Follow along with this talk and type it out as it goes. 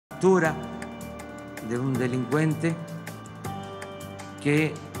captura de un delincuente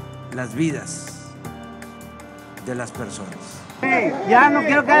que las vidas de las personas. Hey, ya no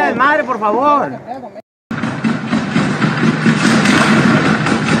quiero que haya desmadre, por favor.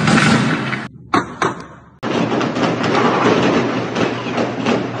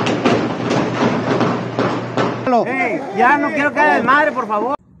 Hey, ya no quiero que haya desmadre, por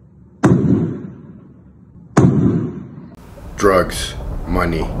favor. Drugs,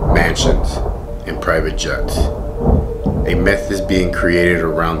 money, mansions, and private jets. A myth is being created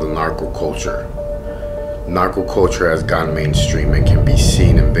around the narco culture. Narco culture has gone mainstream and can be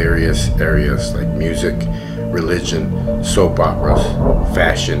seen in various areas like music, religion, soap operas,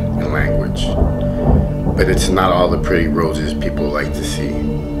 fashion, and language. But it's not all the pretty roses people like to see.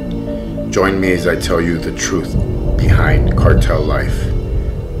 Join me as I tell you the truth behind cartel life.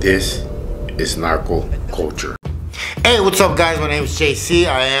 This is narco culture. Hey, what's up guys? My name is JC.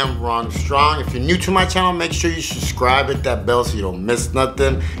 I am Ron Strong. If you're new to my channel, make sure you subscribe, hit that bell so you don't miss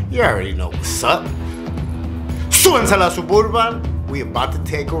nothing. You already know what's up. Súbanse a la Suburban. We about to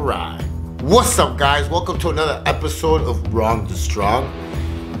take a ride. What's up guys? Welcome to another episode of Ron the Strong.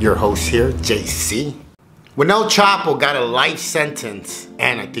 Your host here, JC. When El Chapo got a life sentence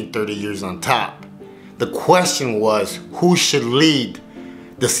and I think 30 years on top, the question was who should lead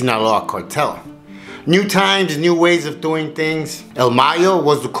the Sinaloa cartel? New times, new ways of doing things. El Mayo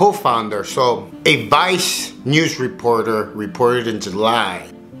was the co-founder, so a Vice news reporter reported in July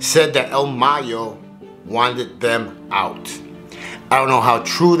said that El Mayo wanted them out. I don't know how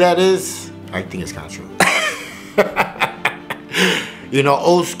true that is. I think it's kind of true. You know,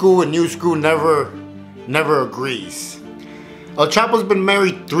 old school and new school never agrees. El Chapo's been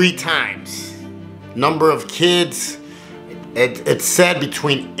married 3 times. Number of kids, it's said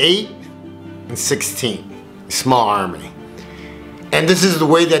between 8 and 16. Small army. And this is the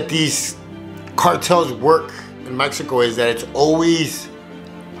way that these cartels work in Mexico, is that it's always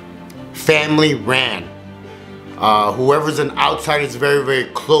family ran. Whoever's an outsider is very, very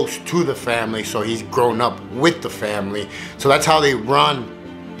close to the family, so he's grown up with the family. So that's how they run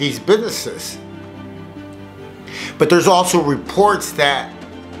these businesses. But there's also reports that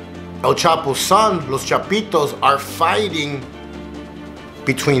El Chapo's son, Los Chapitos, are fighting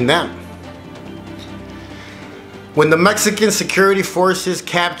between them. When the Mexican security forces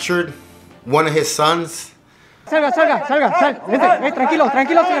captured one of his sons, Salga. Tranquilo,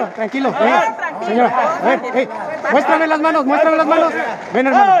 señor. Tranquilo. Señora, muéstrame las manos. Ven,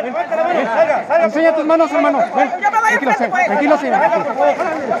 hermano. Ven. Enseña tus manos, hermano. Ven. Tranquilo, señor.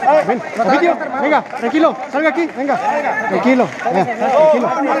 Ven, Ovidio, venga, tranquilo. Salga aquí, venga. Tranquilo.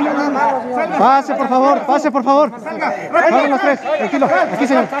 Pase, por favor. Salgan los 3. Tranquilo. Aquí,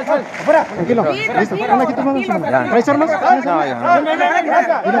 señor. Tranquilo. Listo. Pon aquí tus manos. ¿Traes armas?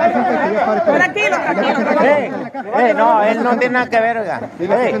 Tranquilo. No, él no tiene nada que ver, oiga. Sí,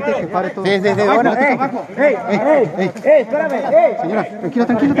 bueno. Espérame. Señora,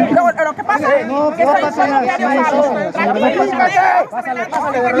 tranquilo. ¿Pero qué pasa? No pasa nada.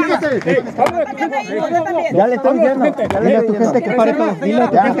 Ya le estoy diciendo. Dile a tu gente que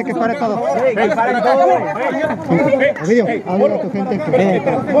pare todo. Ovidio, habla a tu gente que pare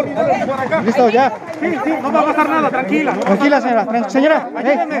todo. Listo, ya. Sí, no va a pasar nada, tranquila. Tranquila, señora.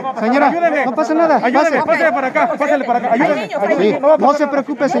 Señora, no pasa nada. Pásale para acá, ayúdeme. Sí, no se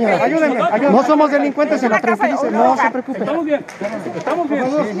preocupe, señora. Ayúdeme. No somos delincuentes, se la tranquilice. No se preocupe. Estamos bien.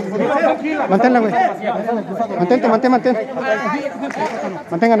 Tranquila. Manténla, güey. Mantén.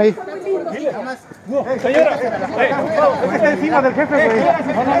 Mantengan ahí. Señora, está encima del jefe, güey.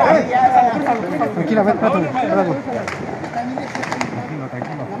 Tranquila, ven, espérate.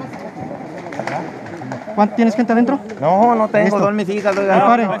 ¿Cuánto tienes gente adentro? No tengo, Listo. son mis hijas. Que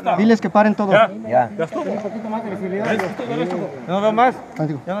paren, diles que paren todo. Ya. Ya. No veo más.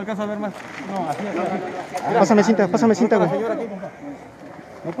 Contigo. Ya no alcanzo a ver más. Pásame cinta, güey.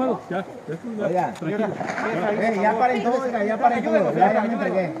 No puedo, ya. Oiga, Tranquilo. ya paren todo, ya paren todo. Ya me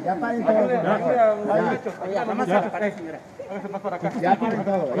entregué. Ya paren todo. Ya paren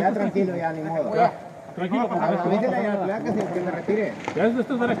todo. Ya tranquilo, ya ni modo. Tranquilo, Avísenle a la placa que me retire. Ya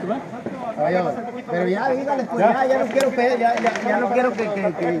esto es derecho, ¿verdad? Pero ya, dígales, pues ya no quiero pedo, ya no quiero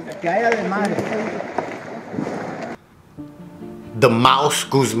que haya desmadre. the mouse,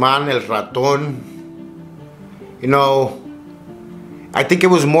 Guzmán, el ratón. You know, I think it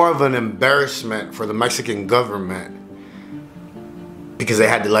was more of an embarrassment for the Mexican government because they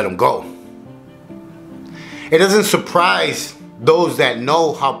had to let him go. It doesn't surprise those that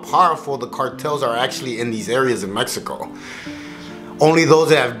know how powerful the cartels are actually in these areas in Mexico. Only those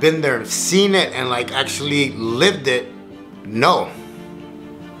that have been there and seen it and like actually lived it know.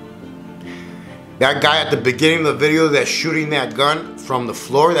 That guy at the beginning of the video that's shooting that gun from the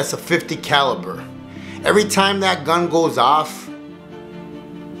floor, that's a 50 caliber. Every time that gun goes off,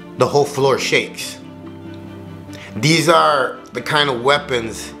 the whole floor shakes. These are the kind of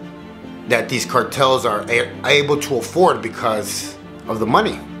weapons that these cartels are able to afford because of the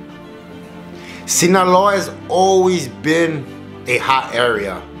money. Sinaloa has always been a hot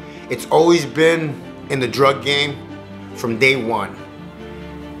area. It's always been in the drug game from day one.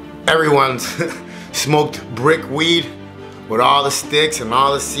 Everyone's smoked brick weed with all the sticks and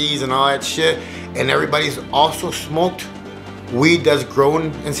all the seeds and all that shit. And everybody's also smoked weed that's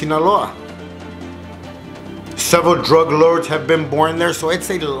grown in Sinaloa. Several drug lords have been born there, so it's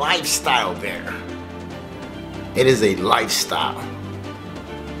a lifestyle there. It is a lifestyle.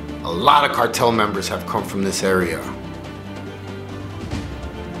 A lot of cartel members have come from this area.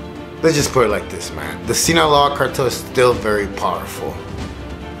 Let's just put it like this, man. The Sinaloa cartel is still very powerful.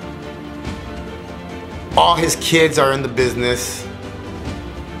 All his kids are in the business.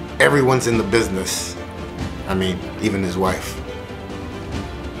 Everyone's in the business. I mean, even his wife.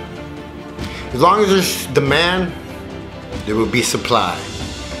 As long as there's demand, there will be supply.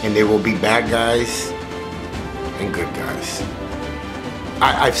 And there will be bad guys and good guys.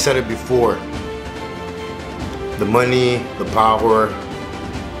 I've said it before. The money, the power,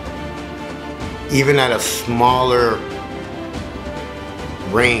 even at a smaller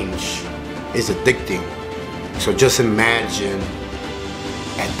range, is addicting. So just imagine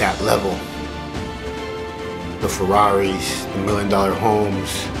at that level. The Ferraris, the $1 million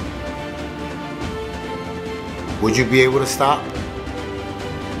homes. Would you be able to stop?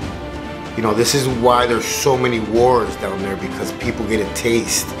 You know, this is why there's so many wars down there, because people get a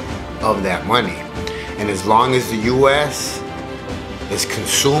taste of that money. And as long as the US is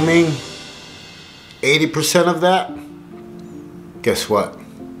consuming 80% of that, guess what?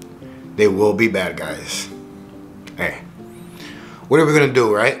 They will be bad guys. Hey, what are we gonna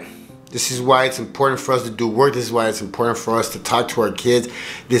do, right? This is why it's important for us to do work. This is why it's important for us to talk to our kids.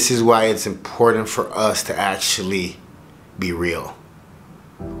 This is why it's important for us to actually be real.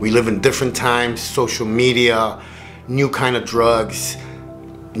 We live in different times, social media, new kind of drugs,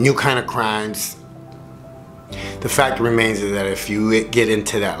 new kind of crimes. The fact remains is that if you get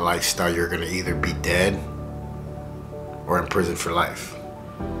into that lifestyle, you're gonna either be dead or in prison for life.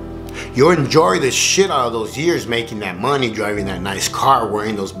 You'll enjoy the shit out of those years making that money, driving that nice car,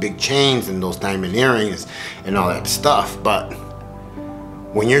 wearing those big chains and those diamond earrings and all that stuff. But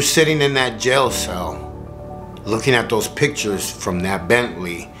when you're sitting in that jail cell, looking at those pictures from that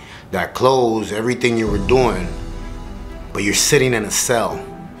Bentley, that clothes, everything you were doing, but you're sitting in a cell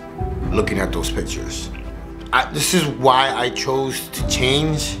looking at those pictures. This is why I chose to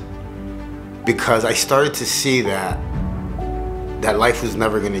change, because I started to see that life was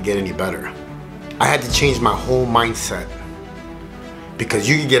never gonna get any better. I had to change my whole mindset, because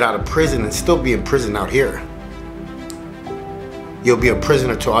you can get out of prison and still be in prison out here. You'll be a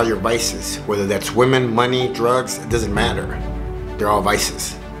prisoner to all your vices, whether that's women, money, drugs, it doesn't matter. They're all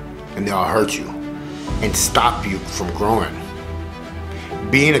vices, and they all hurt you and stop you from growing.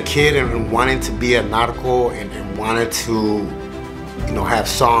 Being a kid and wanting to be a nautical and wanted to, you know, have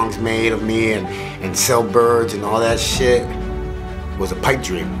songs made of me and sell birds and all that shit was a pipe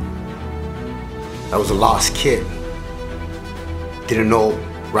dream. I was a lost kid. Didn't know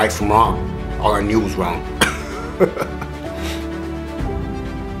right from wrong. All I knew was wrong.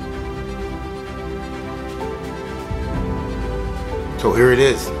 So here it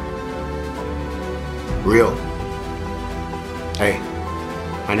is. Real. Hey,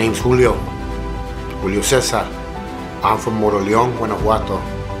 my name's Julio Cesar. I'm from Moroleón, Guanajuato,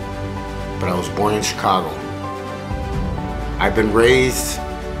 but I was born in Chicago. I've been raised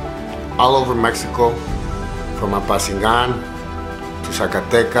all over Mexico, from Apatzingán to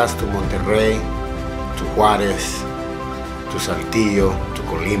Zacatecas to Monterrey to Juárez to Saltillo to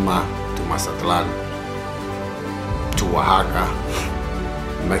Colima to Mazatlán to Oaxaca,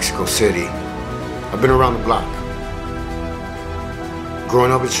 Mexico City. I've been around the block.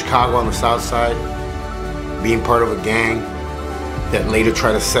 Growing up in Chicago on the south side, being part of a gang that later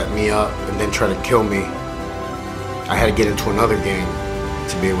tried to set me up and then try to kill me, I had to get into another gang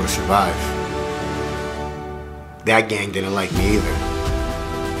to be able to survive. That gang didn't like me either.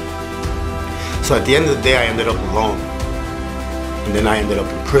 So at the end of the day, I ended up alone. And then I ended up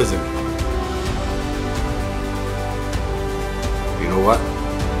in prison. You know what?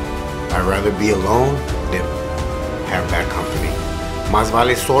 I'd rather be alone than have bad company. Más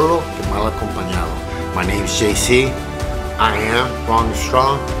vale solo que mal acompañado. My name's JC. I am Wrong and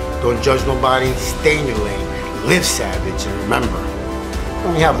Strong. Don't judge nobody. Stay in your lane. Live savage. And remember, You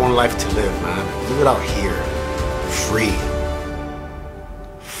only have one life to live, man. Live it out here. Free.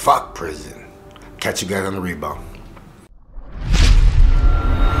 Fuck prison. Catch you guys on the rebound.